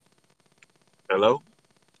Hello?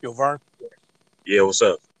 Yo, Vern. Yeah, what's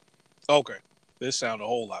up? Okay, this sounds a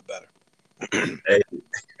whole lot better. Hey,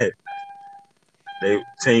 they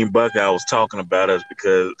Team Buckeye was talking about us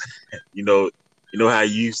because you know how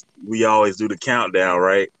we always do the countdown,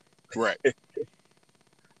 right? Right.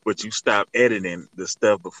 But you stop editing the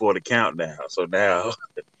stuff before the countdown. So now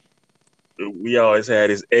we always had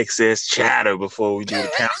this excess chatter before we do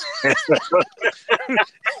the countdown.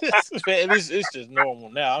 Man, it's just normal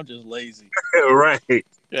now. I'm just lazy. Right.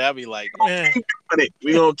 Yeah, I'll be like, man,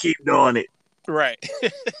 We gonna keep doing it. right,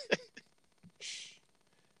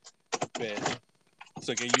 man.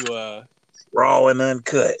 So can you Raw and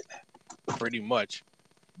uncut. pretty much?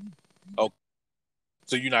 Oh,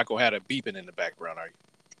 so you're not gonna have that beeping in the background, are you?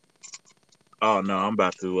 Oh no, I'm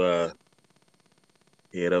about to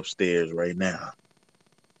head upstairs right now.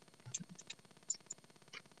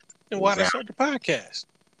 Then why not Exactly. start the podcast?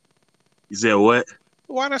 You said what?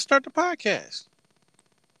 Why not start the podcast?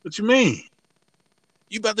 What you mean?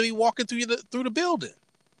 You about to be walking through the building.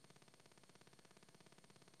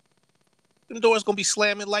 The door's gonna be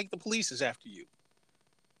slamming like the police is after you.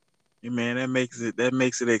 Hey, man, that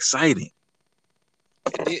makes it exciting.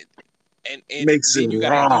 And then and Makes it then you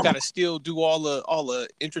raw. gotta still do all the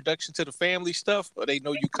introduction to the family stuff, or they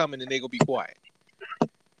know you coming and they gonna be quiet.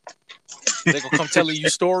 They gonna come telling you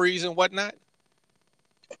stories and whatnot.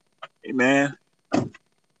 Hey man, I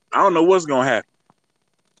don't know what's gonna happen.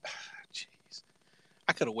 Jeez,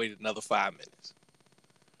 I could have waited another 5 minutes.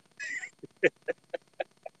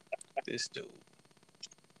 This dude,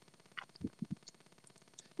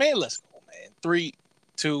 man, let's go, man. 3,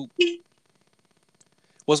 2.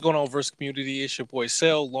 What's going on, versus community? It's your boy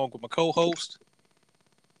Cell, along with my co-host.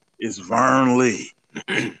 It's Vern Lee.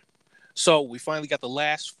 So we finally got the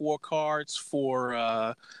last 4 cards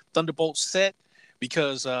for Thunderbolt set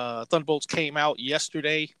because Thunderbolts came out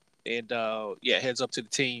yesterday, and yeah, heads up to the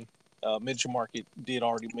team. Miniature Market did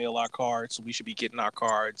already mail our cards, so we should be getting our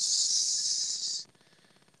cards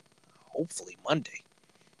hopefully Monday.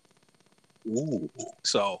 Ooh.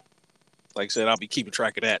 So, like I said, I'll be keeping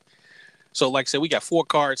track of that. So, like I said, we got 4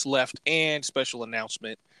 cards left and special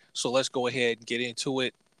announcement. So let's go ahead and get into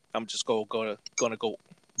it. I'm just gonna go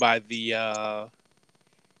by the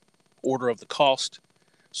order of the cost.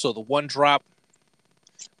 So the one drop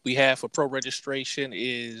we have for pro registration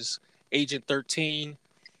is Agent 13,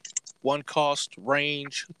 one cost,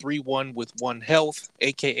 range, 3/1 with 1 health,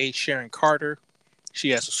 aka Sharon Carter.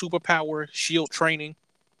 She has a superpower, shield training,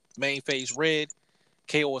 main phase red,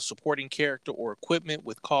 KO a supporting character or equipment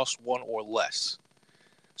with cost 1 or less.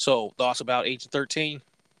 So thoughts about Agent 13?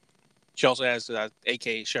 She also has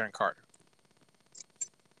aka Sharon Carter.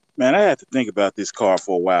 Man, I had to think about this car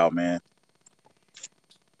for a while, man.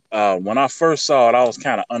 When I first saw it, I was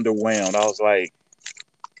kind of underwhelmed. I was like,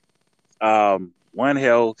 1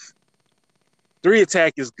 health, 3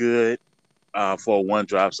 attack is good for a 1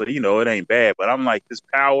 drop, so it ain't bad. But I'm like, this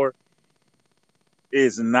power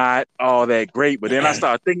is not all that great. But then I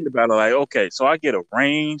started thinking about it, like, okay, so I get a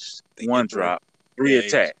ranged They one get the drop, three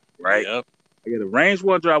gauge. attack, right? Yep. I get a ranged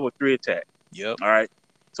 1 drop with 3 attack. Yep. All right.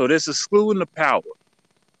 So this is excluding the power.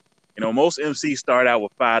 Most MCs start out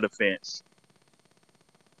with 5 defense,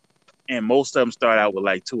 and most of them start out with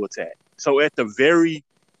like 2 attack. So at the very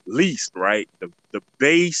least, right, the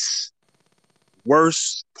base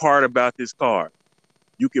worst part about this card,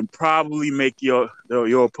 you can probably make your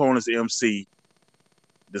opponent's MC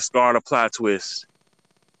discard a plot twist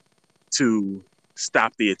to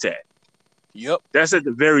stop the attack. Yep. That's at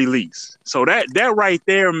the very least. So that right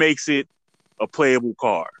there makes it a playable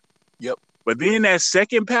card. Yep. But then that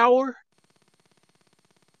second power,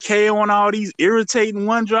 KO on all these irritating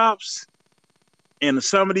 1 drops and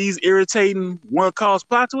some of these irritating 1 cost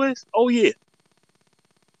plot twists. Oh yeah.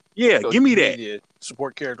 Yeah, So give me you that. need the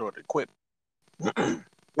support character or the equipment.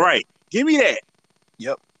 Right. Give me that.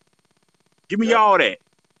 Yep. Give me Yep. all that.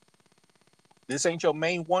 This ain't your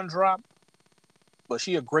main 1 drop, but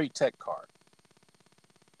she a great tech card.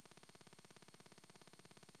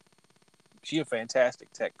 She a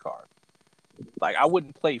fantastic tech card. Like, I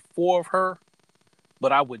wouldn't play 4 of her,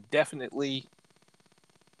 but I would definitely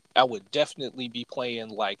be playing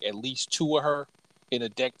like at least 2 of her in a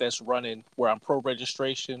deck that's running where I'm pro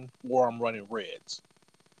registration or I'm running reds.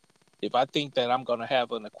 If I think that I'm gonna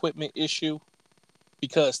have an equipment issue,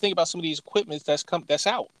 because think about some of these equipments that's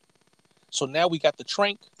out. So now we got the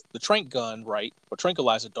trank gun, right? Or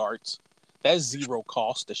tranquilizer darts. That's 0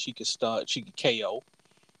 cost that she could KO.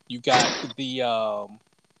 You got the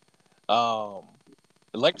um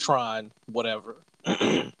electron, whatever.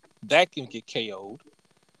 That can get KO'd.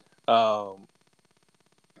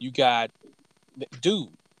 You got, dude,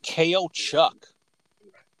 KO Chuck,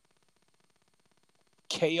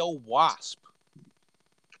 KO Wasp.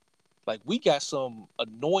 Like, we got some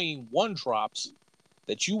annoying one drops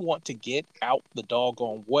that you want to get out the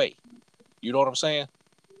doggone way. You know what I'm saying?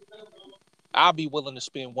 I'll be willing to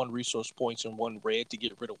spend 1 resource points and 1 red to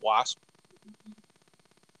get rid of Wasp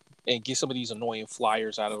and get some of these annoying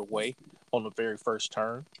flyers out of the way on the very first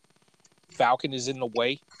turn. Falcon is in the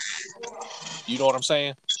way. You know what I'm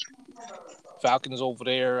saying? Falcon is over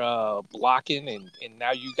there blocking, and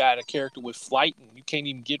now you got a character with flight, and you can't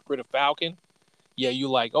even get rid of Falcon. Yeah, you're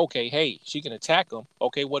like, okay, hey, she can attack him.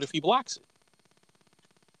 Okay, what if he blocks it?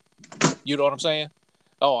 You know what I'm saying?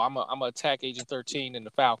 Oh, I'm gonna attack Agent 13 and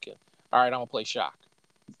the Falcon. All right, I'm gonna play Shock.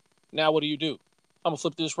 Now what do? I'm gonna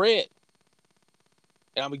flip this red,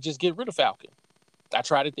 and I'm gonna just get rid of Falcon. I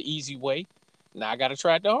tried it the easy way. Now I gotta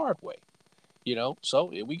try it the hard way. You know, so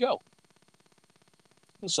here we go.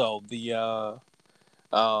 So the no,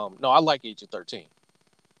 I like Agent 13.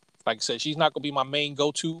 Like I said, she's not gonna be my main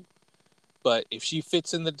go-to, but if she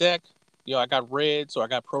fits in the deck, you know, I got reds or I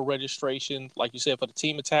got pro registration, like you said, for the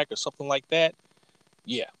team attack or something like that.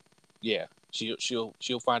 Yeah, she'll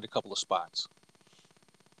find a couple of spots.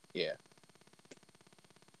 Yeah.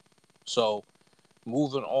 So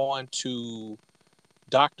moving on to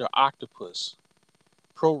Dr. Octopus.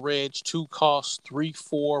 Pro Reg, 2 costs, 3,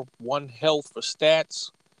 4, 1 health for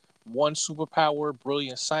stats, 1 superpower,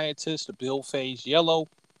 brilliant scientist, the build phase yellow.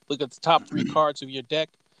 Look at the top 3 cards of your deck,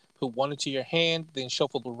 put 1 into your hand, then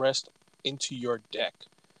shuffle the rest into your deck.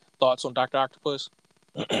 Thoughts on Dr. Octopus?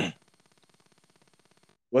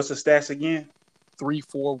 What's the stats again? 3,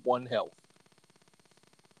 4, 1 health.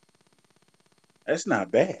 That's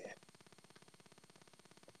not bad.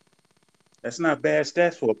 That's not bad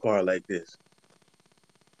stats for a card like this.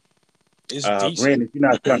 It's decent. Granted, you're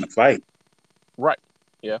not trying to fight. Right.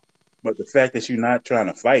 Yeah. But the fact that you're not trying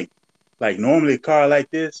to fight, like normally a card like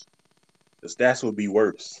this, the stats would be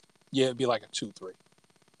worse. Yeah, it'd be like a 2-3.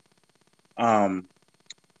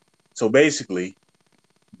 So basically,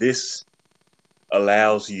 this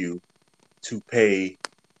allows you to pay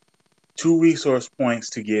 2 resource points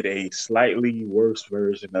to get a slightly worse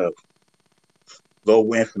version of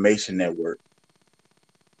Global Information Network.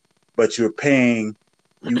 But you're paying,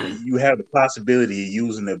 you have the possibility of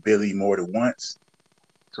using the ability more than once.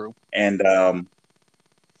 True. And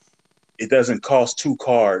it doesn't cost 2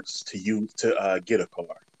 cards to use to get a card.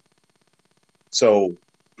 So,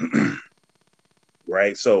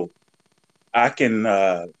 right. So I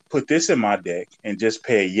can put this in my deck and just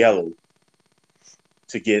pay a yellow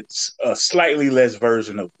to get a slightly less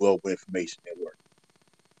version of Global Information Network.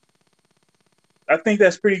 I think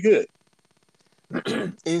that's pretty good.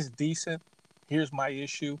 It's decent. Here's my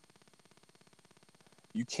issue.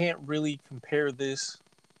 You can't really compare this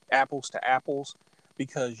apples to apples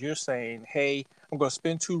because you're saying, hey, I'm going to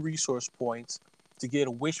spend 2 resource points to get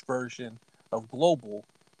a wish version of Global,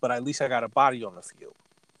 but at least I got a body on the field.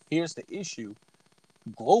 Here's the issue.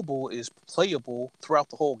 Global is playable throughout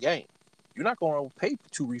the whole game. You're not going to pay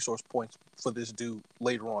 2 resource points for this dude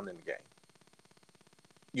later on in the game.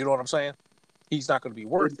 You know what I'm saying? He's not going to be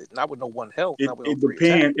worth it. Not with no 1 health, not with no 3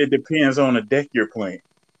 attack. It depends on the deck you're playing.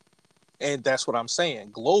 And that's what I'm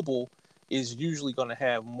saying. Global is usually going to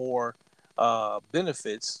have more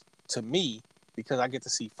benefits to me because I get to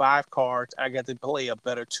see 5 cards. I get to play a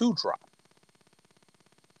better 2-drop.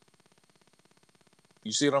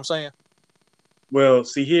 You see what I'm saying? Well,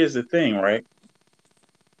 see, here's the thing, right?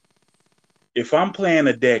 If I'm playing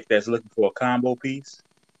a deck that's looking for a combo piece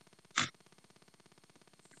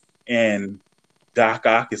and Doc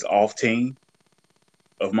Ock is off team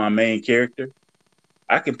of my main character,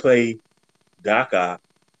 I can play Doc Ock,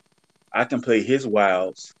 I can play his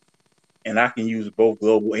wilds, and I can use both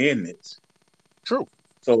global and this. True.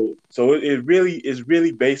 So it really is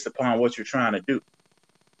really based upon what you're trying to do,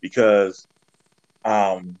 because,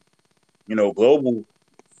 global,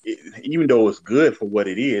 even though it's good for what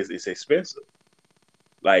it is, it's expensive.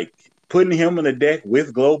 Like putting him in a deck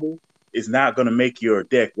with global is not going to make your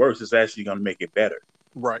deck worse. It's actually going to make it better.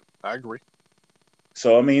 Right. I agree.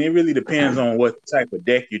 So, I mean, it really depends on what type of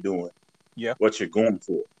deck you're doing. Yeah. What you're going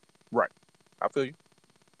for. Right. I feel you.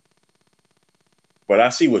 But I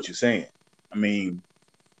see what you're saying. I mean,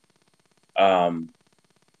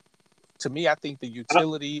 to me, I think the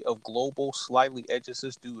utility of global slightly edges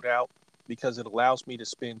this dude out because it allows me to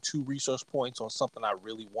spend 2 resource points on something I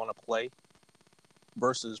really want to play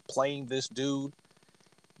versus playing this dude,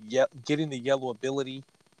 getting the yellow ability,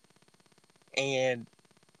 and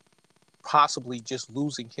possibly just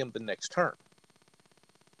losing him the next turn.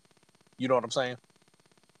 You know what I'm saying?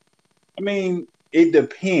 I mean, it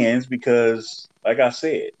depends because, like I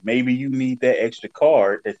said, maybe you need that extra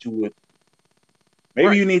card that you would. Maybe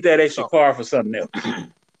Right. you need that extra So card for something else.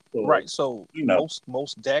 So right. So you know,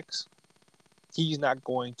 most decks, he's not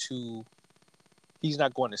going to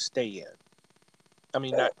stay in. I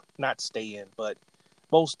mean, not stay in, but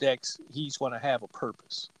most decks he's going to have a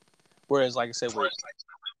purpose. Whereas, like I said, with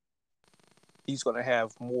he's going to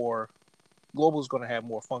have more. Global's going to have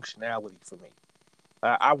more functionality for me.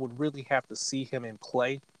 I would really have to see him in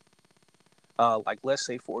play. Like, let's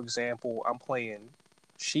say, for example, I'm playing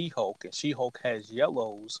She-Hulk, and She-Hulk has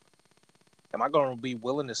yellows. Am I going to be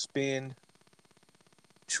willing to spend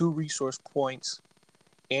 2 resource points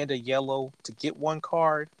and a yellow to get one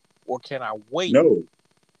card, or can I wait? no,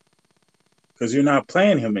 because you're not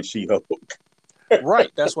playing him in She-Hulk.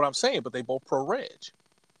 Right, that's what I'm saying. But they both pro reg.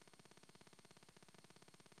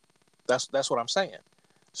 That's what I'm saying.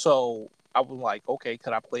 So I was like, okay,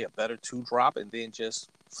 could I play a better 2-drop and then just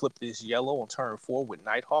flip this yellow on turn 4 with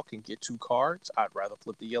Nighthawk and get 2 cards? I'd rather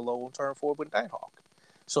flip the yellow on turn 4 with Nighthawk.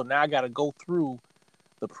 So now I got to go through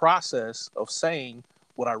the process of saying,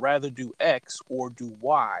 would I rather do X or do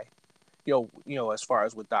Y? As far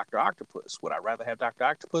as with Dr. Octopus, would I rather have Dr.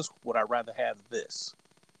 Octopus? Would I rather have this?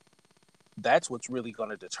 That's what's really going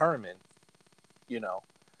to determine, you know,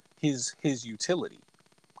 his utility.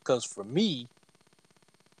 Because for me,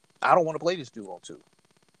 I don't want to play this dude on 2.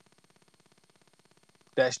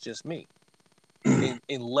 That's just me.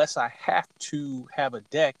 Unless I have to have a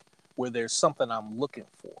deck where there's something I'm looking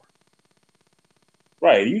for.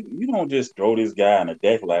 Right. You don't just throw this guy in a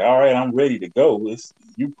deck like, all right, I'm ready to go.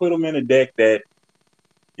 You put him in a deck that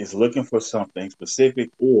is looking for something specific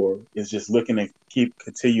or is just looking to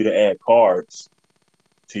continue to add cards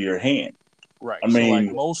to your hand. Right. I So like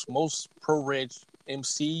mean, most pro reg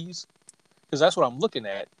MCs, because that's what I'm looking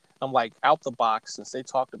at. I'm like out the box, since they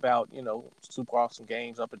talked about, super awesome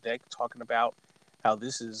games upper deck, talking about how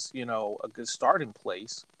this is, a good starting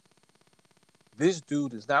place. This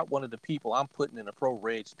dude is not one of the people I'm putting in a pro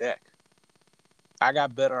reg deck. I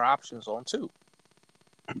got better options on 2.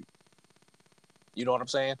 You know what I'm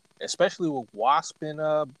saying? Especially with Wasp and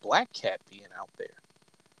Black Cat being out there.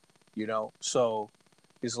 So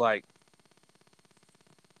it's like,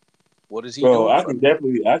 what is he well, doing for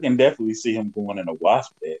me? I can definitely see him going in a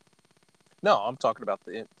Wasp deck. No, I'm talking about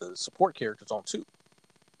the support characters on 2.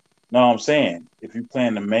 No, I'm saying if you're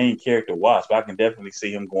playing the main character Wasp, I can definitely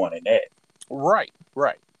see him going in that. Right.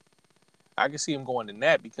 I can see him going in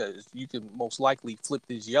that because you can most likely flip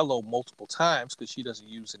this yellow multiple times because she doesn't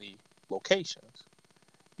use any locations.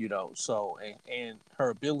 So and her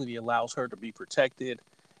ability allows her to be protected,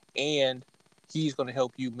 and he's going to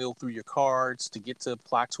help you mill through your cards to get to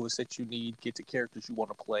plot twists that you need, get to characters you want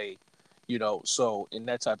to play. So in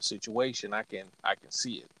that type of situation, I can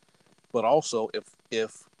see it. But also,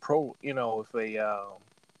 if pro, if a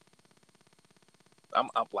I'm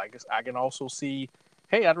like, I can also see,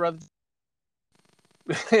 hey, I'd rather,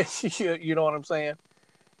 you know what I'm saying?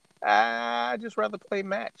 I just rather play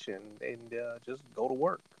match and just go to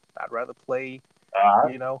work. I'd rather play, All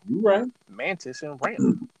right, you know, you're right. Mantis and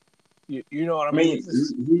random. You know what I I mean?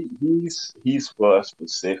 mean, he's for a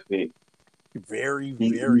specific. Very,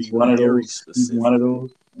 He's very, one of very those. He's one specific. of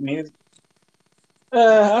those. I mean,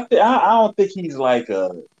 I don't think he's like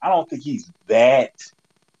a. I don't think he's that.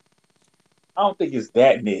 I don't think it's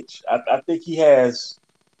that niche. I think he has.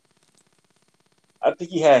 I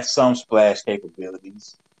think he has some splash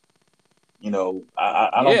capabilities. I don't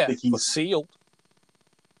Yeah, think for he's. sealed.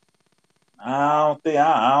 I don't think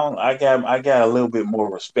I don't. I got a little bit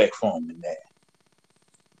more respect for him than that.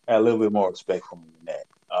 I got a little bit more respect for him than that.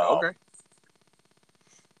 Okay.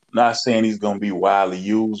 Not saying he's gonna be widely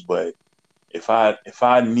used, but if I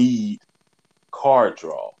need card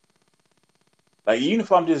draw, like even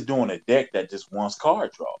if I'm just doing a deck that just wants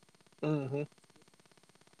card draw, Mm-hmm.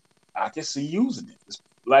 I can see using it. It's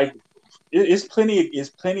like it's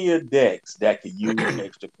plenty of decks that could use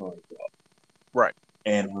extra card draw. Right.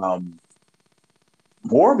 And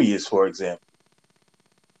Morbius, for example,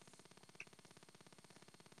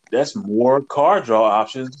 that's more card draw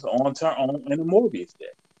options on turn on in a Morbius deck.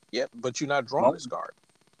 Yep. But you're not drawing Well, this card,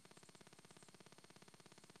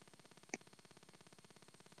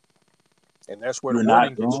 and that's where the you're not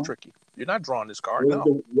wording gets drawn. tricky. You're not drawing this card.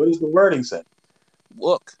 What is No. the wording say?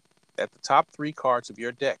 Look at the top 3 cards of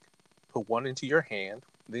your deck. Put one into your hand,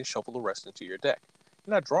 then shuffle the rest into your deck.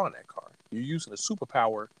 You're not drawing that card. You're using a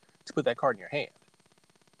superpower to put that card in your hand.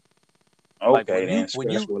 Like Okay, then when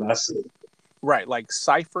that's you what I said. right, like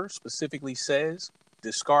Cypher specifically says,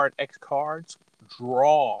 discard X cards,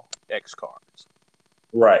 draw X cards.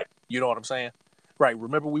 Right. You know what I'm saying? Right.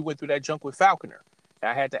 Remember we went through that junk with Falconer.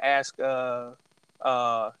 I had to ask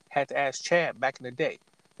Chad back in the day,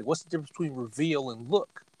 like, what's the difference between reveal and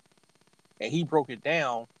look? And he broke it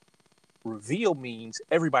down. Reveal means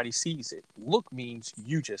everybody sees it. Look means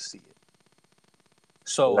you just see it.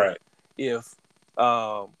 So Right. if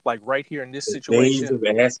like right here in this The situation, days of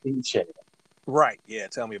asking Chad. right? Yeah,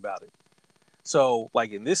 tell me about it. So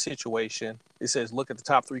like in this situation, it says look at the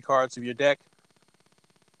top 3 cards of your deck.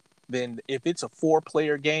 Then if it's a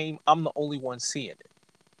 4-player game, I'm the only one seeing it.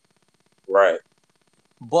 Right.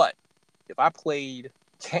 But if I played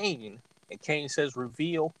Kane and Kane says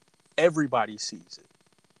reveal, everybody sees it.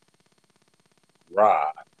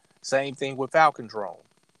 Right. Same thing with Falcon Drone.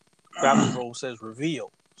 Falcon Drone says reveal,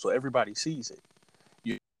 so everybody sees it.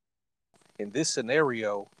 In this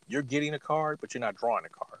scenario, you're getting a card, but you're not drawing a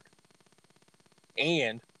card.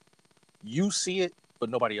 And you see it, but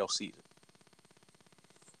nobody else sees it.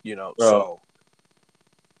 You know, Bro, so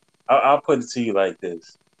I'll put it to you like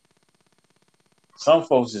this. Some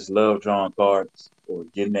folks just love drawing cards or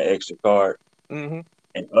getting the extra card. mm-hmm.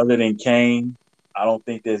 And other than Kane, I don't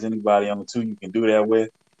think there's anybody on the 2 you can do that with.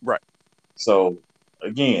 Right. So,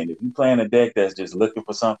 again, if you're playing a deck that's just looking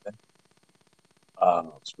for something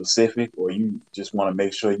specific, or you just want to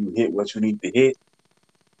make sure you hit what you need to hit,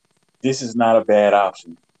 this is not a bad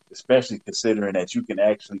option, especially considering that you can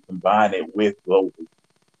actually combine it with Global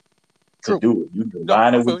True. to do it. You can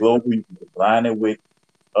combine it with you. Global, you can combine it with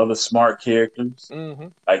other smart characters. Mm-hmm.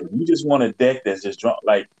 Like, if you just want a deck that's just drawn,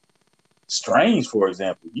 like Strange, for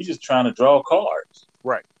example, he's just trying to draw cards.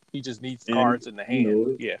 Right. He just needs And, cards in the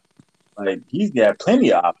hand. Yeah. Like, he's got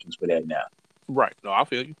plenty of options for that now. Right. No, I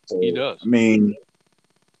feel you. So, He does. I mean,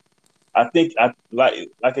 I think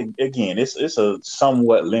again, it's a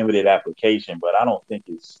somewhat limited application, but I don't think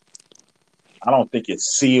it's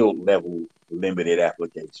sealed level limited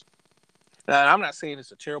application. Now, I'm not saying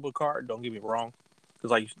it's a terrible card. Don't get me wrong,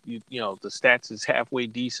 because like you know, the stats is halfway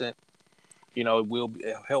decent. You know,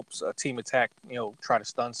 it helps a team attack. You know, try to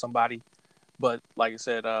stun somebody. But like I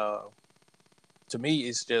said, to me,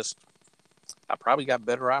 it's just I probably got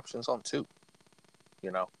better options on 2.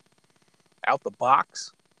 You know, out the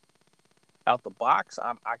box, I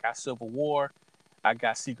got Civil War, I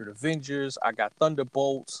got Secret Avengers, I got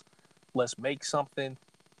Thunderbolts. Let's make something.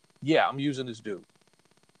 Yeah, I'm using this dude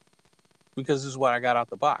because this is what I got out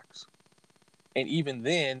the box. And even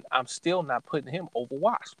then, I'm still not putting him over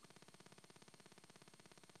Wasp.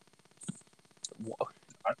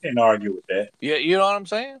 I can't argue with that. Yeah, you know what I'm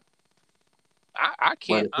saying? I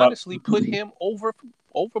can't honestly put him over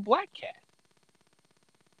Black Cat.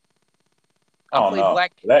 I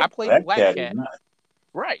played Black Cat.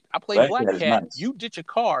 Right. I played Black Cat. Nice. You ditch a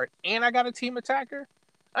card, and I got a team attacker.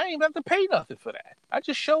 I ain't even have to pay nothing for that. I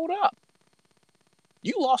just showed up.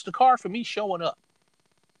 You lost a card for me showing up.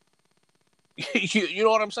 You know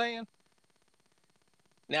what I'm saying?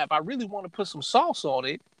 Now, if I really want to put some sauce on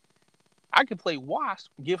it, I can play Wasp,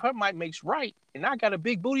 give her Might Makes Right, and I got a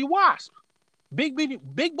Big Booty Wasp. Big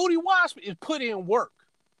Booty Wasp is put in work.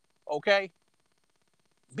 Okay?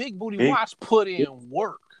 Big Booty Wasp put in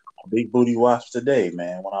work. Big Booty Wasp today,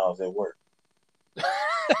 man, when I was at work.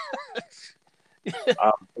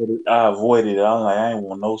 I avoided it. I'm like, I ain't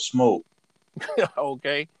want no smoke.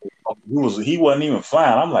 Okay. He wasn't even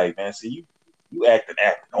flying. I'm like, man, see, you acting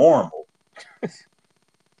abnormal.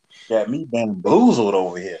 Got me bamboozled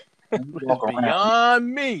over here.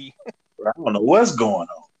 Beyond me. I don't know what's going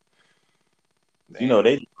on. Man. You know,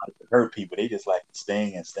 they just like to hurt people. They just like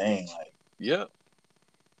staying. Like, yeah.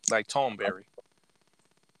 Like Tom Berry.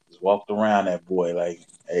 Just walked around that boy like,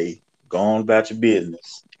 hey, go on about your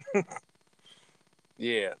business.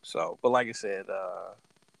 Yeah, so, but like I said,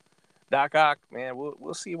 Doc Ock, man,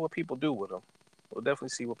 we'll see what people do with him. We'll definitely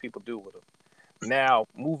see what people do with him. Now,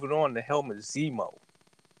 moving on to Helmut Zemo.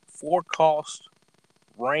 4 cost,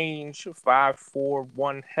 range, 5/4,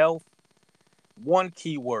 1 health, 1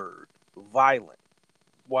 keyword, violent.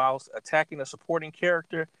 Whilst attacking a supporting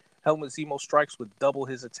character, Helmut Zemo strikes with double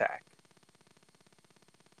his attack.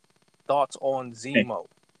 Thoughts on Zemo?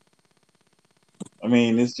 I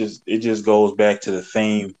mean, it just goes back to the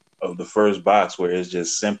theme of the first box where it's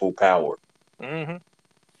just simple power. Mm-hmm.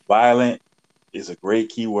 Violent is a great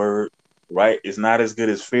keyword, right? It's not as good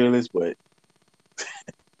as fearless, but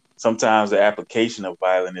sometimes the application of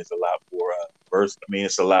violent is a lot more versatile. I mean,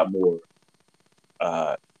 it's a lot more.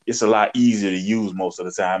 It's a lot easier to use most of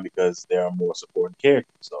the time because there are more supporting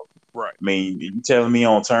characters. So, right. I mean, you telling me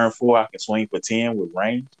on turn 4 I can swing for 10 with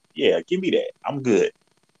range? Yeah, give me that. I'm good.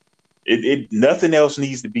 Nothing else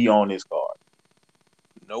needs to be on this card.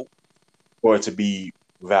 Nope. For it to be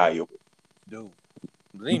valuable. Dude,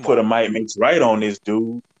 You put a Zemo, Might Makes Right on this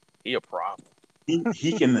dude, he a problem.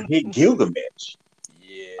 he can hit Gilgamesh.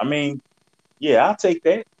 I Yeah, mean, yeah, I'll take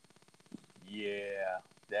that. yeah.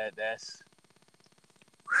 That's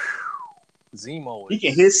Zemo He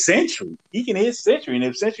can hit is Sentry. He can hit Sentry, and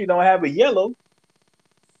if Sentry don't have a yellow,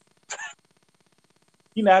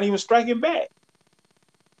 he's not even striking back.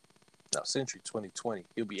 now Century 2020.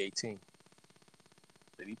 He'll be 18.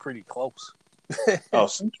 But he pretty close. Oh,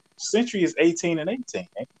 Sentry is 18 and 18.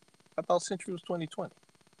 Eh? I thought Century was 2020.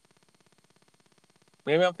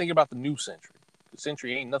 Maybe I'm thinking about the new Century. The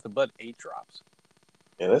Century ain't nothing but 8 drops.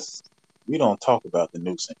 Yeah, we don't talk about the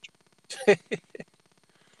new Sentry.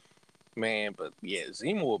 Man, but yeah,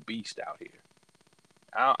 Zemo a beast out here.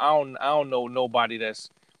 I don't know nobody that's,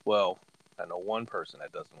 well, I know one person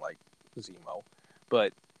that doesn't like Zemo,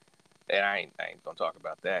 but and I ain't gonna talk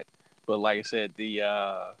about that. But like I said,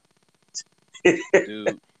 the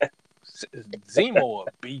dude Zemo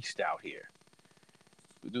a beast out here.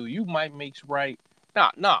 Dude, you might makes right.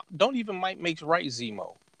 Nah, don't even might makes right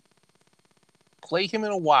Zemo. Play him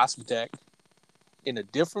in a Wasp deck in a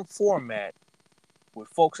different format with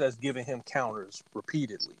folks that's giving him counters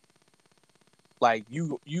repeatedly. Like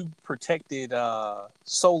you protected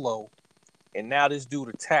Solo, and now this dude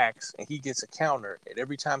attacks and he gets a counter, and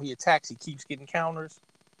every time he attacks he keeps getting counters.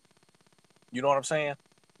 You know what I'm saying?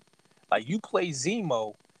 Like you play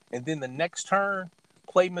Zemo, and then the next turn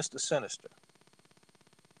play Mr. Sinister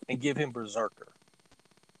and give him Berserker.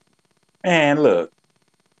 Man, look,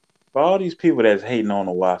 for all these people that's hating on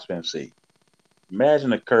the Wasp MC,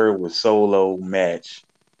 imagine a curve with Solo match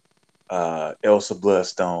Elsa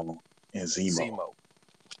Bloodstone and Zemo. Zemo.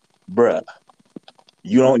 Bruh,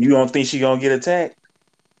 you don't think she gonna get attacked?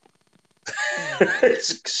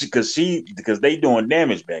 because they doing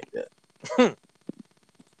damage back there.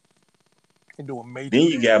 And doing major Then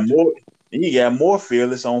you got damage. more. Then you got more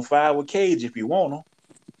Fearless on fire with Cage if you want them.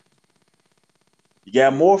 You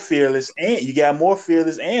got more Fearless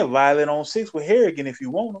and Violet on 6 with Harrigan if you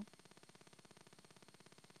want them.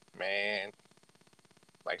 Man,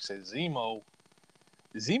 like I said, Zemo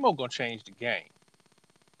gonna change the game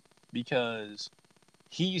because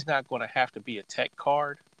he's not gonna have to be a tech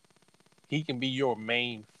card. He can be your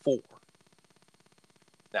main 4.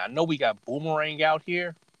 Now I know we got Boomerang out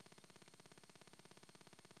here,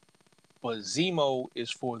 but Zemo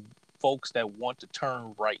is for folks that want to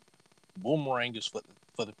turn right. Boomerang is for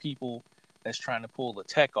the people that's trying to pull the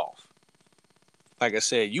tech off. Like I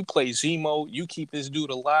said, you play Zemo, you keep this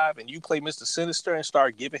dude alive, and you play Mr. Sinister and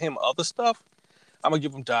start giving him other stuff. I'm gonna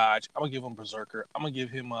give him Dodge. I'm gonna give him Berserker. I'm gonna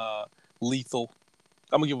give him Lethal.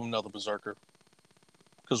 I'm gonna give him another Berserker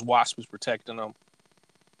because Wasp is protecting him,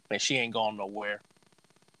 and she ain't going nowhere.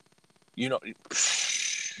 You know, A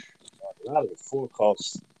lot of the full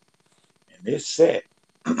costs in this set,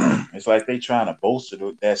 it's like they trying to bolster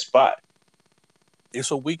that spot.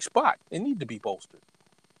 it's a weak spot. It need to be bolstered.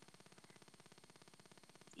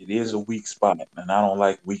 It is a weak spot, and I don't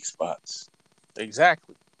like weak spots.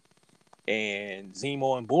 Exactly. And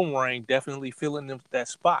Zemo and Boomerang definitely filling that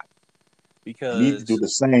spot You need to do because the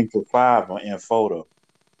same for 5 in photo.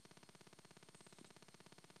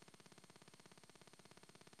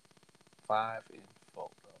 5 in photo.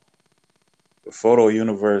 The photo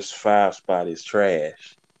universe 5 spot is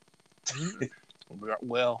trash.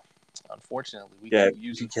 Well, unfortunately, we Yeah, keep you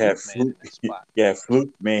using got Fluke Man in Fluke, that spot. you got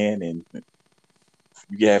Fluke Man, and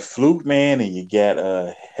you got Fluke Man, and you got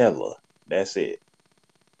Hella. That's it.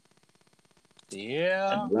 And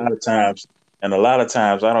Yeah. a lot of times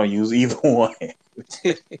I don't use either one.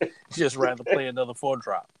 Just rather play another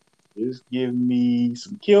 4-drop. Just give me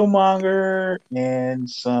some Killmonger and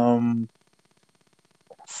some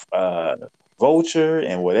uh, Vulture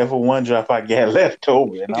and whatever 1-drop I got left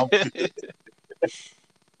over, and I'm good.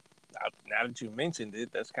 Now that you mentioned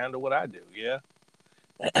it, that's kind of what I do. Yeah.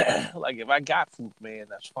 Like if I got Fluke Man,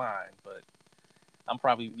 that's fine. But I'm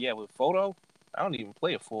probably with photo. I don't even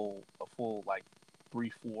play a full like 5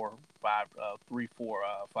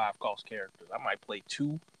 cost characters. I might play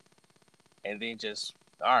 2, and then just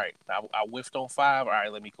all right. I whiffed on 5. All right,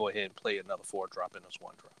 let me go ahead and play another 4-drop in this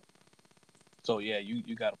 1-drop. So yeah,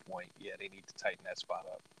 you got a point. Yeah, they need to tighten that spot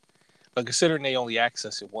up. But considering they only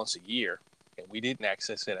access it once a year, and we didn't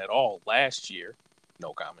access it at all last year,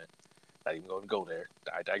 no comment. Not even going to go there.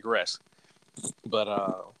 I digress. But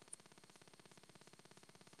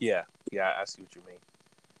yeah, I see what you mean.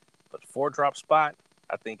 But 4-drop spot,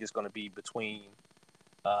 I think it's going to be between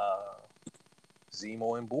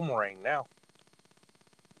Zemo and Boomerang now.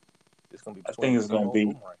 It's going to be I between think it's gonna Zemo and be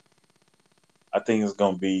Boomerang. I think it's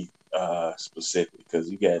gonna be specific because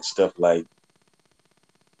you got stuff like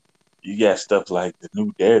You got stuff like the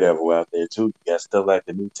new Daredevil out there too. You got stuff like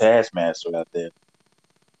the new Taskmaster out there.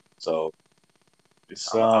 So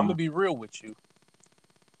it's I'm gonna be real with you.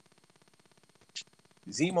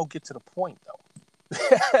 Zemo get to the point though.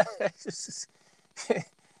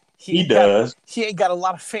 he does. He ain't got a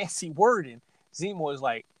lot of fancy wording. Zemo is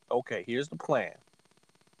like, okay, here's the plan.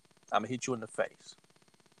 I'm gonna hit you in the face.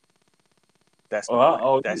 That's the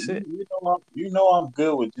plan. That's it. You know I'm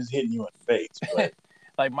good with just hitting you in the face, but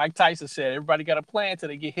like Mike Tyson said, everybody got a plan till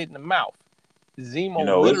they get hit in the mouth. Zemo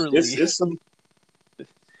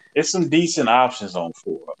it's some decent options on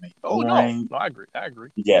 4. I mean, Boomerang. No, I agree.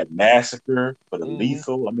 You got Massacre for the Mm-hmm.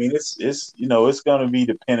 lethal. I mean, it's it's going to be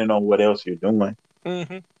dependent on what else you're doing,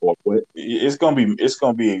 or what it's going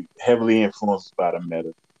to be heavily influenced by the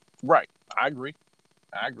meta. Right, I agree.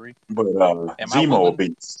 But Zemo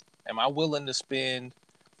beats. Am I willing to spend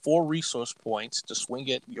 4 resource points to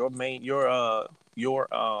swing at your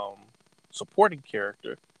supporting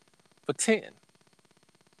character for 10?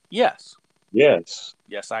 Yes. Yes,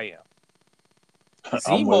 I am.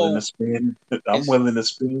 I'm willing to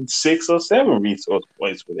spend 6 or 7 resource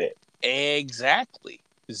points for that. Exactly.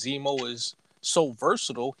 Zemo is so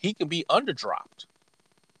versatile, he can be underdropped.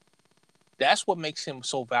 That's what makes him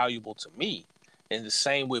so valuable to me. And the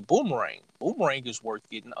same with Boomerang. Boomerang is worth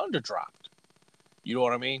getting underdropped. You know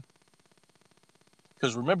what I mean?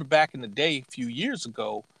 Because remember back in the day, a few years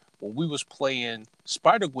ago, when we was playing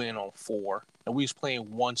Spider-Gwen on 4, and we was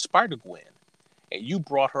playing one Spider-Gwen, and you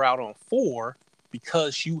brought her out on 4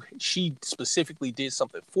 because she specifically did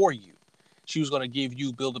something for you. She was going to give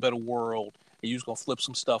you Build a Better World, and you was going to flip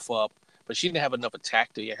some stuff up, but she didn't have enough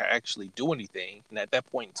attack to actually do anything. And at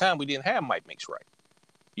that point in time, we didn't have Might Makes Right.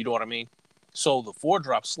 You know what I mean? So the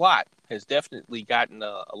 4-drop slot has definitely gotten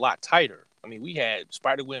a lot tighter. I mean, we had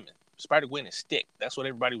Spider-Gwen and Stick. That's what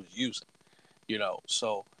everybody was using.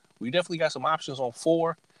 So we definitely got some options on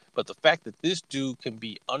 4, but the fact that this dude can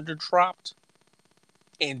be underdropped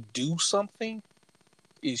and do something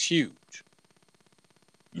is huge.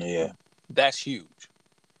 Yeah. That's huge.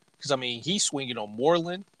 Because, I mean, he's swinging on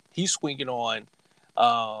Moreland. He's swinging on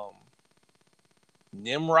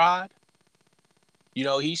Nimrod.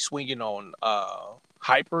 He's swinging on not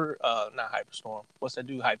Hyperstorm. What's that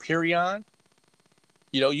dude? Hyperion.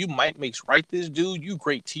 You Might Makes Right this dude. You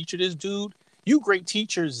great teacher this dude. You great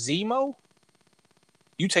teacher Zemo.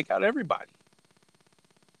 You take out everybody.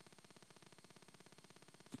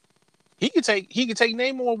 He could take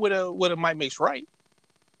Namor with a Might Makes Right.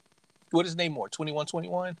 What is Namor?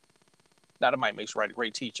 2121? Not a Might Makes Right, a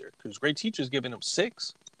great teacher. Because great teacher's giving him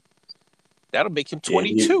 6. That'll make him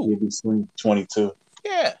 22. He'll be 22.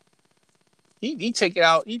 Yeah. He taking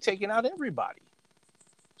out everybody.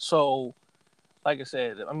 So, like I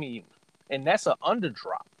said, I mean, and that's an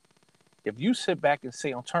underdrop. If you sit back and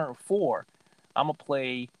say on turn 4, I'm gonna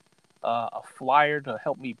play a flyer to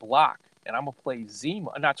help me block, and I'm gonna play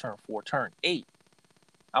Zemo. Not turn 4, turn 8.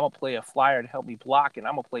 I'm gonna play a flyer to help me block, and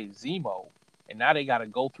I'm gonna play Zemo. And now they gotta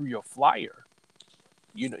go through your flyer.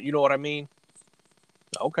 You know what I mean?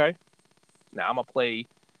 Okay. Now I'm gonna play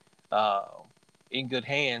In Good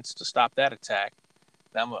Hands to stop that attack.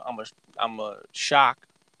 Now I'm a shock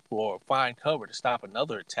or find cover to stop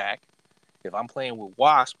another attack. If I'm playing with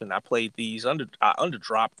Wasp and I played these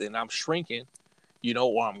underdropped, then I'm shrinking,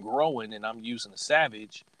 or I'm growing and I'm using a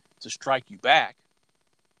Savage to strike you back.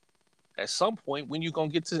 At some point, when you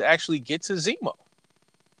gonna actually get to Zemo?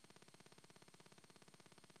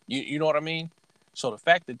 You know what I mean? So the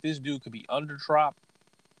fact that this dude could be underdropped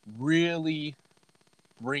really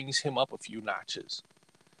brings him up a few notches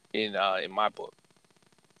in my book.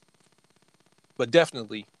 But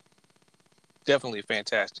definitely a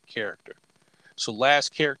fantastic character. So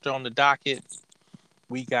last character on the docket,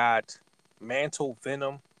 we got Mantle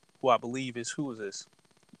Venom, who I believe is this?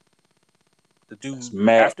 The dude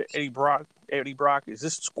after Eddie Brock. Is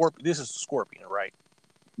this Scorpion? This is Scorpion, right?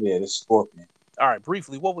 Yeah, this is Scorpion. All right,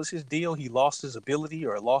 briefly, what was his deal? He lost his ability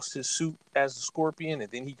or lost his suit as the Scorpion, and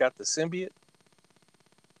then he got the symbiote?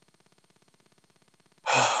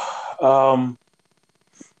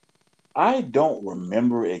 I don't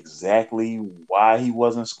remember exactly why he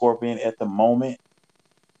wasn't Scorpion at the moment.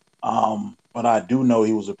 But I do know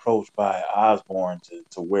he was approached by Osborn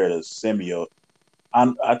to wear the symbiote.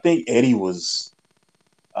 I think Eddie was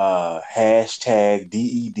hashtag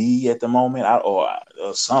DED at the moment, or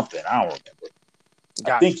something. I don't remember.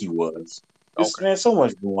 Gotcha. I think he was. Man, so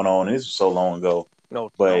much going on. This was so long ago. No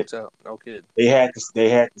kid. They had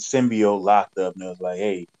the symbiote locked up, and it was like,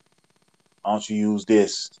 hey, why don't you use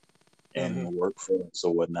this and work for us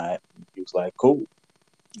or whatnot? And he was like, cool.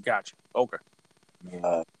 Gotcha. Okay.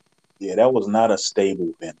 Yeah, that was not a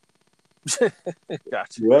stable Venom. Gotcha.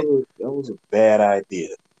 Whoever, that was a bad idea.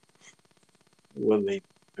 It was a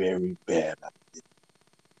very bad idea.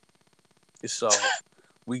 So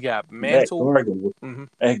we got That Mantle. Gargan, Hmm.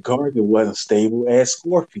 that Gargan wasn't stable as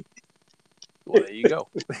Scorpion. Well, there you go.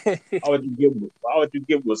 Why would you give him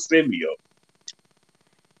a symbiote?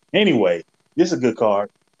 Anyway, this is a good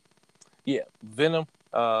card. Yeah, Venom.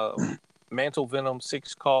 Mantle Venom,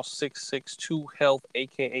 6 cost, 6/6, 2 health,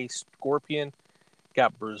 aka Scorpion.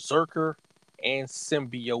 Got Berserker and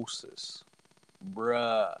Symbiosis.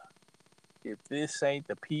 Bruh. If this ain't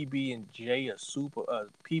the PB and J of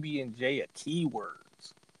PB and J of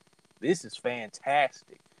keywords, this is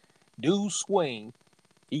fantastic. Dude swing,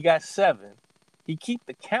 he got 7. He keep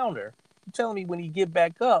the counter. You telling me when he get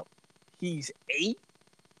back up, he's 8?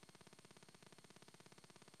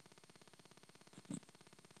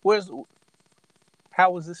 Where's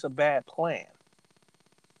how is this a bad plan?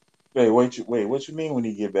 Wait, what you mean when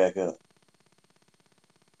he get back up?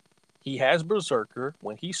 He has Berserker.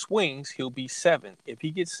 When he swings, he'll be 7. If he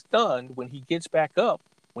gets stunned, when he gets back up,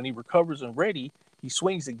 when he recovers and ready, he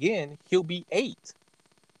swings again, he'll be 8.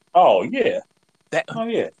 Oh yeah. That Oh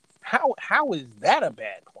yeah. how is that a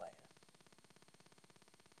bad plan?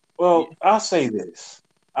 Yeah. Well, I'll say this.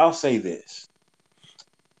 I'll say this.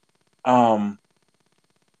 Um,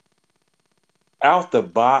 Out the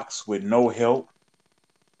box with no help,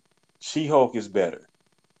 She-Hulk is better.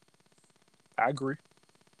 I agree.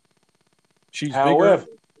 She's bigger However,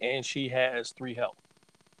 and she has 3 health.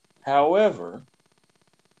 however,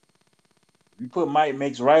 you put Might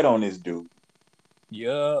Makes Right on this dude.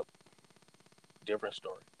 Yup. Different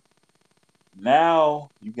story. Now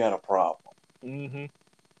you got a problem. Mm-hmm.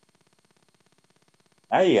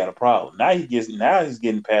 Now you got a problem. Now he's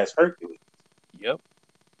getting past Hercules. Yep.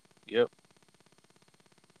 Yep.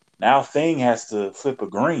 Now Thing has to flip a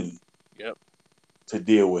green Yep. to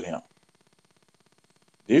deal with him.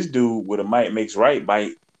 This dude with a Might Makes Right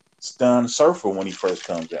might stun Surfer when he first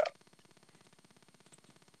comes out.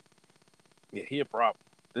 Yeah, he a problem.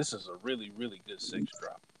 This is a really, really good 6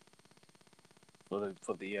 drop. For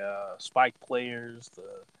the spike players,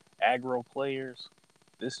 the aggro players,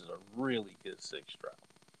 this is a really good 6 drop.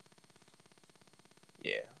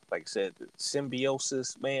 Yeah, like I said, the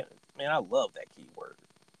symbiosis, man, I love that keyword.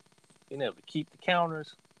 Being able to keep the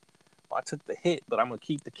counters. Well, I took the hit, but I'm gonna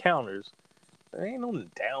keep the counters. There ain't no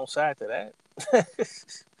downside to that.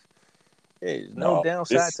 There's no No,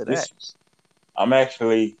 downside to that. I'm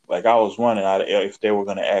actually like I was wondering if they were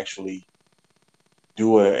going to actually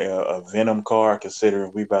do a Venom card,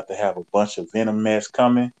 considering we about to have a bunch of Venom mess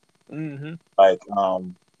coming. Mm-hmm. Like,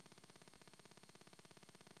 I'm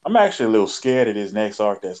actually a little scared of this next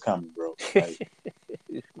arc that's coming, bro. Like,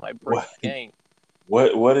 Might break what the game.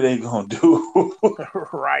 what are they gonna do?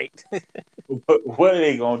 Right. What are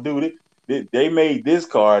they gonna do? They made this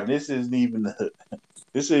card. This isn't even a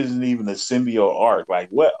symbiote arc. Like,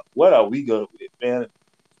 what are we gonna, man?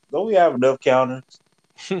 Don't we have enough counters?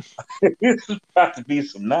 This is about to be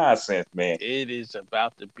some nonsense, man. It is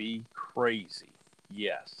about to be crazy.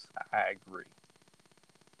 Yes, I agree.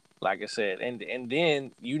 Like I said, and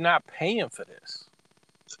then you're not paying for this.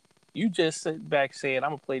 You just sit back saying,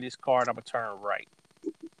 I'm gonna play this card, I'm gonna turn right.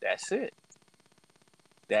 That's it.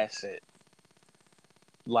 That's it.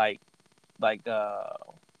 Like like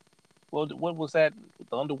what was that?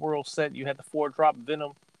 The Underworld set, you had the 4-drop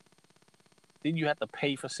Venom. Then you had to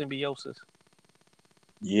pay for symbiosis.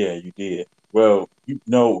 Yeah, you did. Well,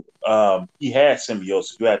 he had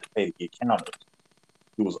symbiosis. You had to pay to get counters.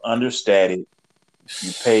 It was understated.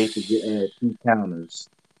 You paid to get add 2 counters.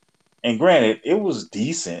 And granted, it was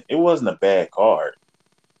decent. It wasn't a bad card.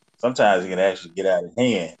 Sometimes it can actually get out of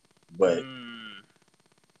hand. But Mm,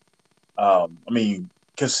 I mean,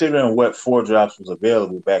 considering what 4 drops was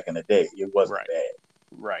available back in the day, it wasn't right, bad.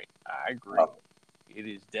 right. I agree. Uh, It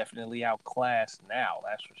is definitely outclassed now,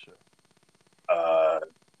 that's for sure. uh,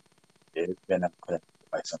 it's been up for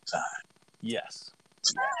quite some Yes.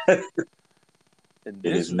 time. Yes. And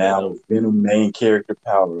It this is now Venom, Venom main character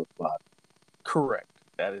power apply. correct.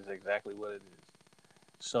 That is exactly what it is.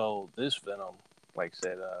 So this Venom, like I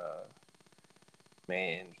said,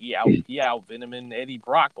 man, he out venoming Eddie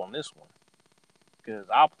Brock on this one. Because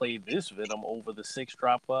I'll play this Venom over the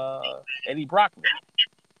 6-drop Eddie Brock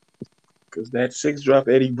Because that 6 drop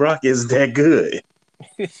Eddie Brock isn't that good.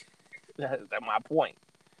 Venom. That's my point.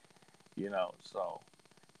 So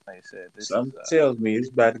like I said, this is Something tells me it's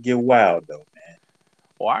about to get wild though, man.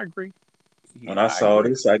 well, I agree. When Yeah, I I saw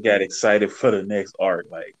agree. this, I got excited for the next arc.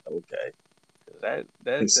 Like, okay, That's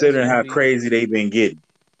considering gonna how be crazy they've been getting.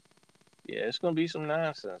 yeah, it's gonna be some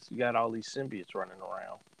nonsense. You got all these symbiotes running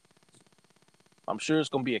around. I'm sure it's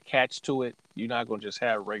going to be a catch to it. You're not going to just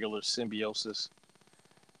have regular symbiosis.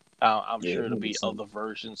 I'm Yeah, sure it'll be other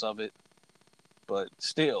versions of it, but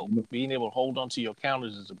still, being able to hold onto your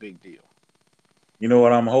counters is a big deal. you know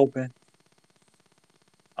what I'm hoping?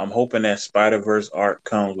 I'm hoping that Spider-Verse arc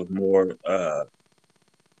comes with more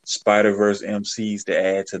Spider-Verse MCs to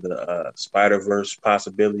add to the Spider-Verse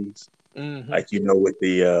possibilities. Mm-hmm. Like, with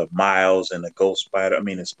the Miles and the Ghost Spider, I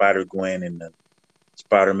mean, the Spider-Gwen and the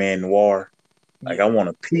Spider-Man Noir. Like, Yeah. I want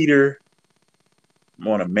a Peter, I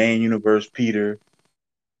want a main universe Peter,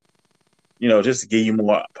 just to give you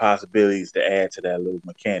more possibilities to add to that little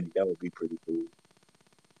mechanic. That would be pretty cool.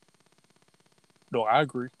 No, I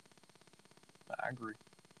agree. I agree.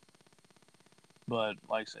 But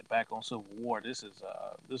like I said, back on Civil War, this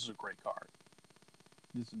is a great card.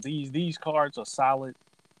 These cards are solid.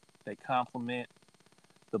 They complement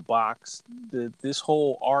the box. This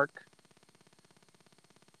whole arc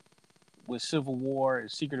with Civil War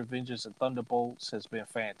and Secret Avengers and Thunderbolts has been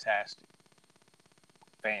fantastic.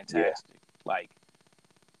 Yeah. Fantastic. Like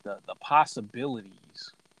the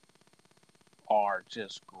possibilities are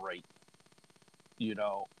just great,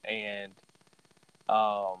 and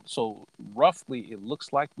so roughly it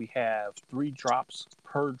looks like we have 3 drops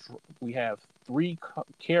per we have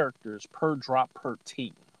characters per drop per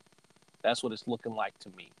team. That's what it's looking like to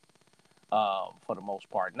me, for the most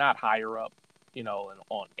part. Not higher up, and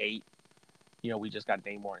on 8, we just got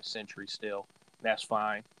Namor and Sentry still. That's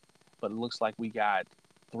fine, but it looks like we got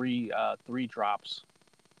three drops,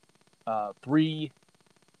 3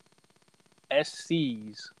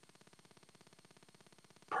 SCs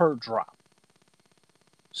per drop.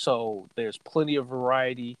 So there's plenty of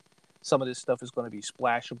variety. Some of this stuff is going to be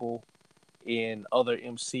splashable in other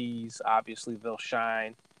MCs. Obviously, they'll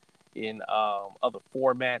shine in other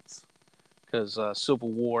formats because Civil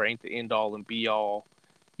War ain't the end all and be all.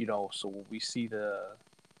 So when we see the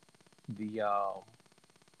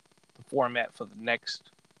format for the next,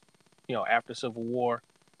 after Civil War,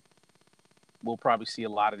 we'll probably see a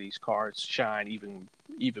lot of these cards shine even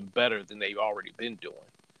better than they've already been doing.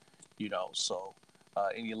 So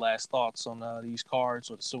any last thoughts on these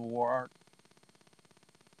cards or the Civil War art?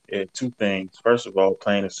 Yeah, 2 things. First of all,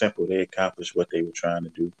 plain and simple, they accomplished what they were trying to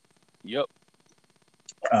do. Yep.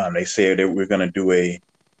 They said that we're going to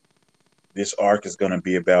this arc is going to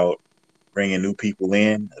be about bringing new people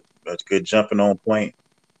in, a good jumping on point.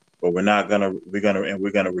 But we're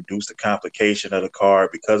gonna reduce the complication of the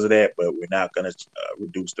card because of that. But we're not gonna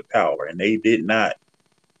reduce the power, and they did not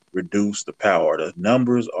reduce the power. The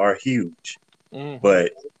numbers are huge,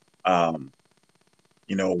 but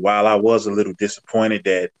while I was a little disappointed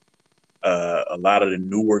that a lot of the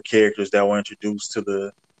newer characters that were introduced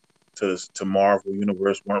to Marvel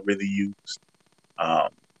Universe weren't really used, um,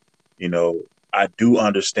 I do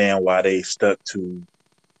understand why they stuck to,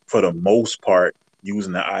 for the most part,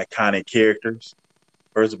 using the iconic characters.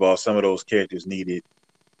 First of all, some of those characters needed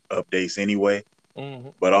updates anyway,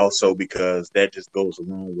 but also because that just goes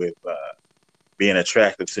along with being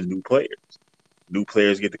attractive to new players. New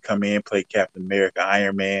players get to come in, play Captain America,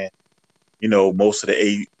 Iron Man, most of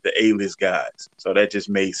the A-list guys. So that just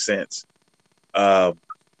made sense. So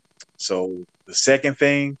the second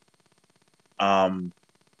thing,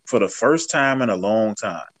 for the first time in a long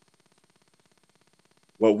time,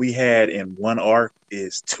 what we had in one arc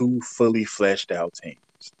is 2 fully fleshed out teams.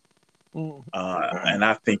 And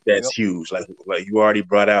I think that's huge. Like you already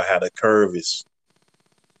brought out how the curve is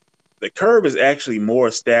actually more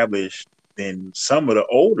established than some of the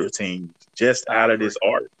older teams just out of this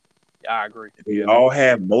arc. I agree. They all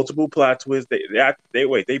have multiple plot twists.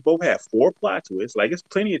 They both have 4 plot twists. Like, it's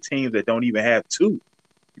plenty of teams that don't even have 2.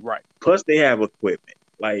 Right. Plus they have equipment.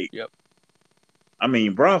 Like, I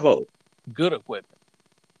mean, bravo. Good equipment.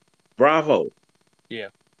 Bravo. Yeah.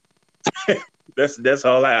 That's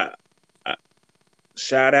all I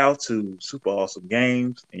shout out to Super Awesome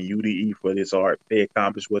Games and UDE for this art. They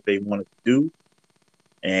accomplished what they wanted to do,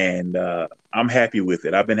 and I'm happy with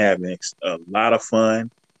it. I've been having a lot of fun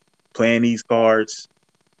playing these cards.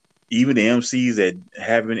 Even the MCs that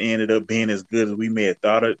haven't ended up being as good as we may have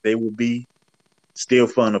thought they would be, still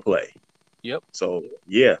fun to play. Yep. So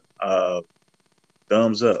yeah,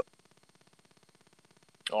 thumbs up.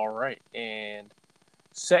 All right, and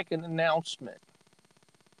second announcement.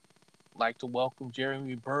 Like to welcome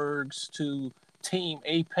Jeremy Bergs to Team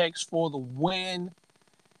Apex for the win.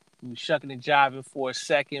 He was shucking and jiving for a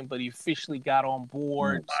second, but he officially got on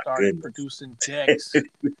board, started producing decks. And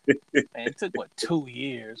it took 2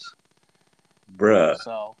 years, bruh.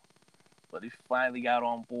 So, but he finally got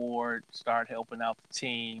on board, started helping out the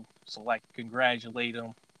team. So, congratulate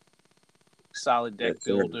him. Solid deck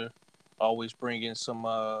builder. Always bringing some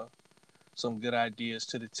good ideas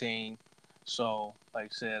to the team. So, like I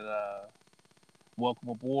said, welcome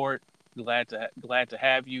aboard. Glad to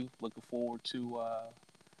have you. Looking forward to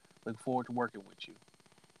working with you.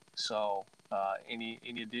 So, any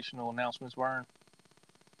additional announcements, Vern?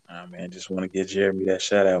 Man, just want to give Jeremy that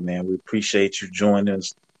shout out, man. We appreciate you joining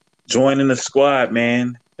the squad,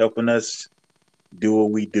 man, helping us do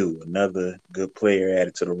what we do. Another good player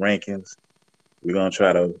added to the rankings. We're gonna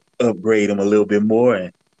try to upgrade him a little bit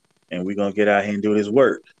more, and we're gonna get out here and do this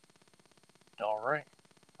work. All right.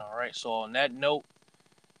 So on that note,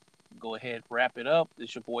 go ahead, wrap it up.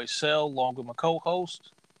 It's your boy Cell, along with my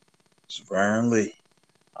co-host. It's Vern Lee.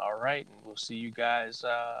 All right, and we'll see you guys.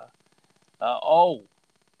 Oh.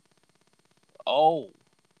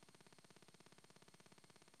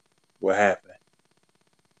 What happened?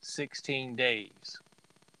 16 days.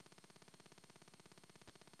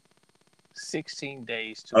 16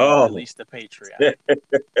 days to release the Patreon.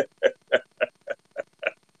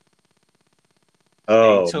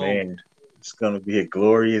 Oh, man. It's going to be a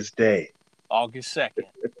glorious day. August 2nd.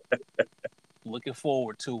 Looking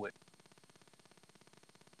forward to it.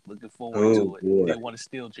 Boy. Didn't want to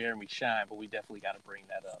steal Jeremy's shine, but we definitely got to bring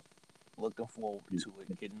that up. Looking forward to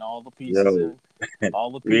it. Getting all the pieces in.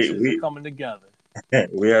 All the pieces are coming together.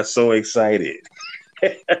 We are so excited.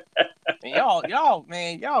 And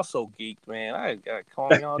y'all so geeked, man. I gotta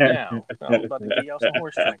calm y'all down. I'm about to give y'all some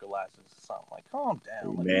horse tranquilizers or something. Like, calm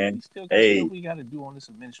down, man. We still got stuff we gotta do on this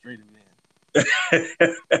administrative end.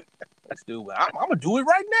 Let's do it. I'm gonna do it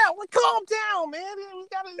right now. Like, calm down, man. We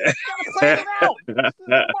gotta plan it out. This is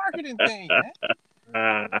a marketing thing,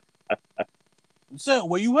 man. So,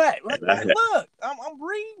 where you at? Look, I'm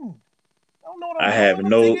reading. I don't know what I'm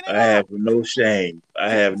doing. I have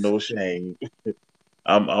no shame.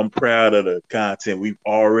 I'm proud of the content we've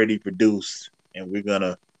already produced, and we're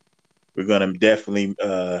gonna definitely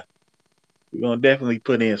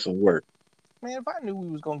put in some work. Man, if I knew we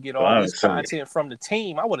was gonna get all this content from the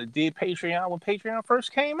team, I would have did Patreon when Patreon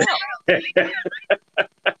first came out.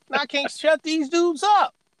 Now I can't shut these dudes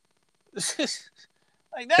up.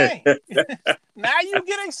 Like, dang. Now you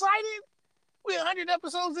get excited? We're 100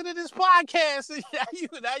 episodes into this podcast, and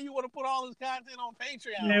now you want to put all this content on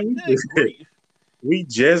Patreon. Man, we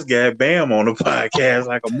just got Bam on the podcast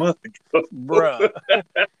like a month ago. Bruh.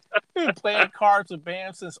 We've been playing Cards with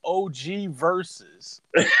Bam since OG Versus.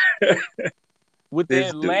 With the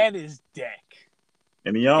Atlantis deck.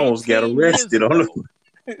 And he almost got arrested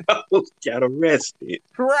almost got arrested.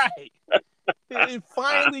 Right. It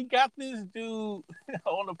finally got this dude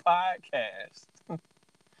on the podcast.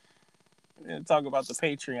 And talk about the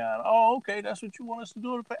Patreon. Oh, okay, that's what you want us to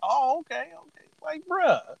do. Oh, okay. Like,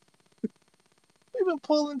 bruh. We've been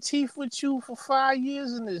pulling teeth with you for 5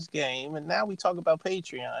 years in this game, and now we talk about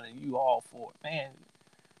Patreon, and you all for it. Man,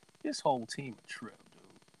 this whole team a trip, dude.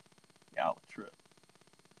 Y'all a trip.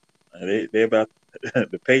 They're about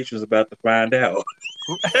the patrons about to find out.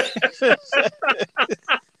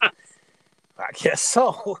 I guess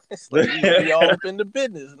so. It's like we all up in the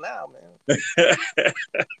business now, man.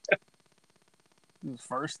 The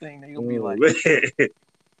first thing they gonna be like,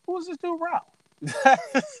 "Who is this dude, Ralph?"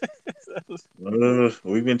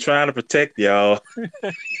 We've been trying to protect y'all.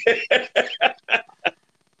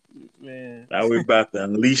 Man. Now we're about to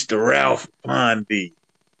unleash the Ralph Pondy.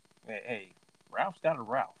 Hey, Ralph's got a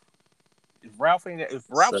Ralph. If Ralph's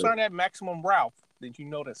not at maximum Ralph, then you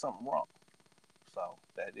know there's something wrong. So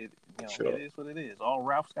It is what it is. All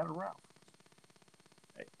Ralph's got a Ralph.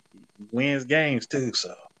 He wins games too,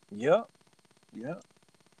 so. Yep.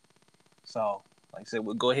 So, like I said,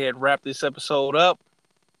 we'll go ahead and wrap this episode up.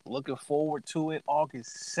 Looking forward to it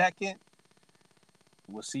August 2nd.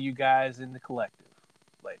 We'll see you guys in the collective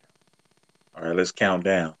later. All right, let's count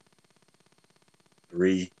down.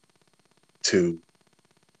 3, 2,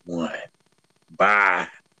 1. Bye.